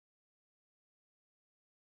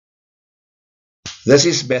This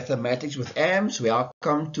is Mathematics with AMS.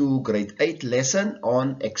 Welcome to grade 8 lesson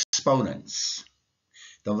on exponents.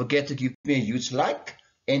 Don't forget to give me a huge like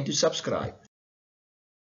and to subscribe.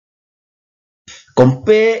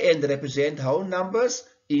 Compare and represent whole numbers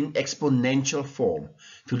in exponential form.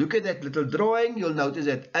 If you look at that little drawing, you'll notice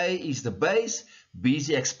that A is the base, B is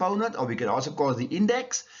the exponent, or we can also call it the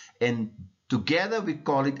index, and together we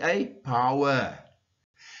call it a power.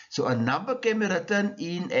 So a number can be written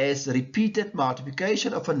in as repeated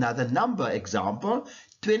multiplication of another number. Example,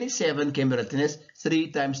 27 can be written as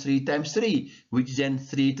 3 times 3 times 3, which is then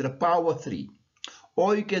 3 to the power 3.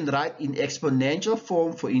 Or you can write in exponential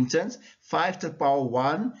form, for instance, 5 to the power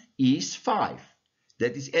 1 is 5.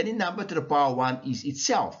 That is, any number to the power 1 is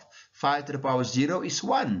itself. 5 to the power 0 is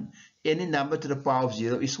 1. Any number to the power of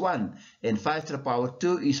 0 is 1. And 5 to the power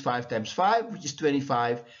 2 is 5 times 5, which is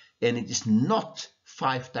 25. And it is not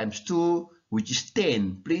 5 times 2, which is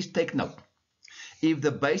 10. Please take note. If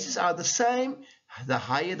the bases are the same, the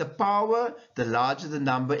higher the power, the larger the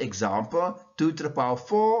number. Example, 2 to the power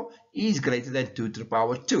 4 is greater than 2 to the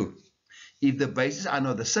power 2. If the bases are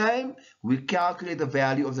not the same, we calculate the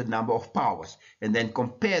value of the number of powers and then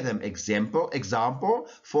compare them. Example,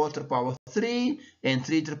 4 to the power 3 and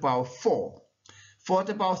 3 to the power 4. 4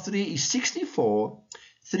 to the power 3 is 64.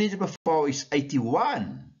 3 to the power 4 is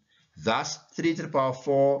 81. Thus, 3 to the power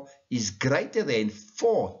 4 is greater than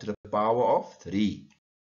 4 to the power of 3.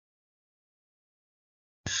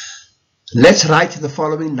 Let's write the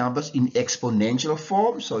following numbers in exponential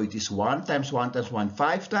form. So it is 1 times 1 times 1,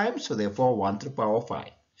 5 times. So therefore 1 to the power 5.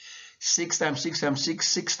 6 times 6 times 6,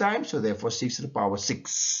 6 times. So therefore 6 to the power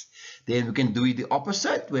 6. Then we can do it the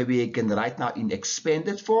opposite, where we can write now in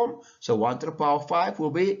expanded form. So 1 to the power 5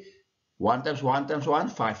 will be 1 times 1 times 1,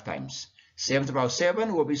 5 times. 7 to the power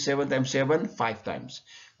 7 will be 7 times 7, 5 times.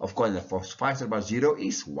 Of course, the 5 to the power 0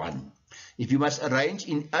 is 1. If you must arrange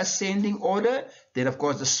in ascending order, then of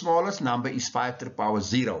course the smallest number is 5 to the power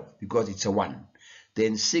 0 because it's a 1.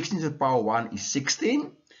 Then 16 to the power 1 is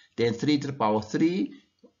 16. Then 3 to the power 3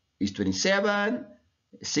 is 27.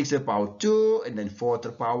 6 to the power 2, and then 4 to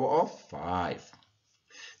the power of 5.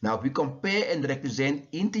 Now, if we compare and represent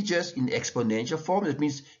integers in exponential form, that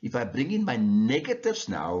means if I bring in my negatives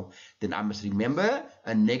now, then I must remember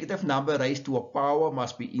a negative number raised to a power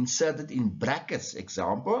must be inserted in brackets.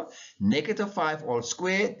 Example, negative 5 all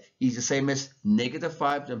squared is the same as negative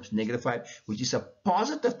 5 times negative 5, which is a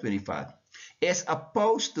positive 25, as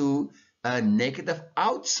opposed to a negative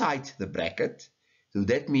outside the bracket. So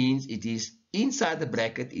that means it is inside the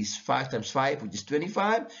bracket is 5 times 5, which is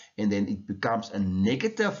 25, and then it becomes a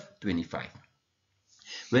negative 25.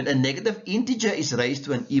 When a negative integer is raised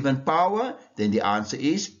to an even power, then the answer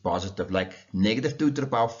is positive, like negative 2 to the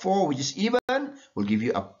power 4, which is even, will give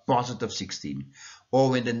you a positive 16. Or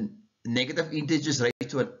when the negative integer is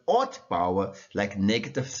raised to an odd power, like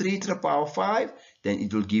negative 3 to the power 5, then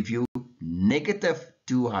it will give you negative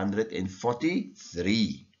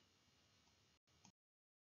 243.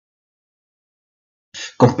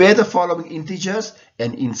 Compare the following integers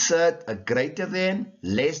and insert a greater than,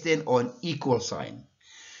 less than, or an equal sign.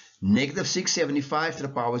 Negative 675 to the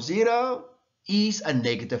power 0 is a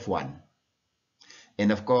negative 1.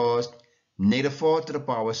 And of course, negative 4 to the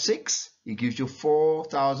power 6, it gives you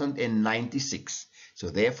 4096.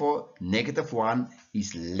 So therefore, negative 1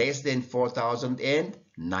 is less than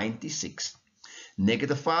 4096.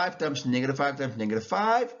 Negative 5 times negative 5 times negative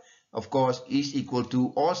 5, of course, is equal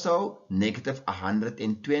to also negative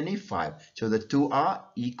 125. So the two are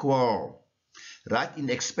equal. Right? In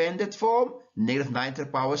expanded form, negative 9 to the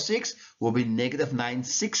power 6 will be negative 9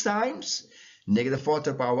 6 times. Negative 4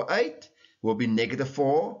 to the power 8 will be negative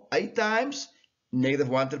 4 8 times. Negative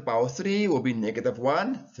 1 to the power 3 will be negative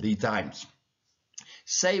 1 3 times.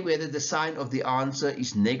 Say whether the sign of the answer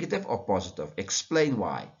is negative or positive. Explain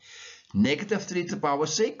why. Negative 3 to the power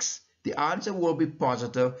 6. The answer will be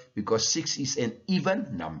positive because 6 is an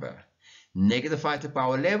even number. Negative 5 to the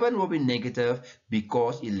power 11 will be negative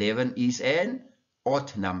because 11 is an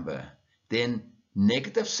odd number. Then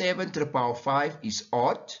negative 7 to the power 5 is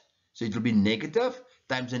odd. So it will be negative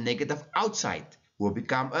times the negative outside will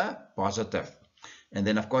become a positive. And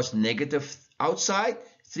then of course negative outside,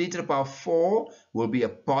 3 to the power 4 will be a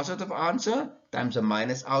positive answer times the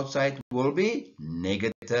minus outside will be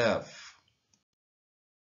negative.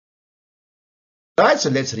 Alright, so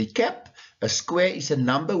let's recap. A square is a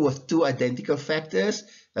number with two identical factors.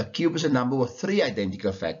 A cube is a number with three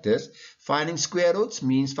identical factors. Finding square roots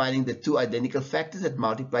means finding the two identical factors that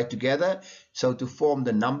multiply together, so to form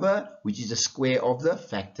the number, which is the square of the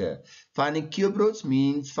factor. Finding cube roots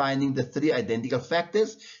means finding the three identical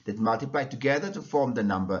factors that multiply together to form the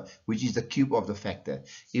number, which is the cube of the factor.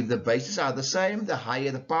 If the bases are the same, the higher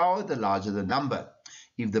the power, the larger the number.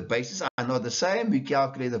 If the bases are not the same, we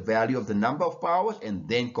calculate the value of the number of powers and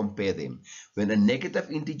then compare them. When a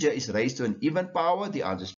negative integer is raised to an even power, the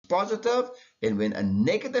answer is positive. And when a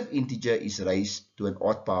negative integer is raised to an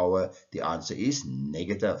odd power, the answer is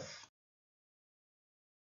negative.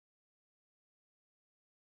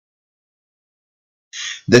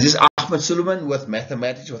 This is Ahmed Suleiman with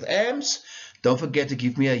Mathematics with AMS. Don't forget to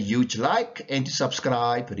give me a huge like and to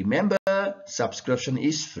subscribe. Remember, subscription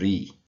is free.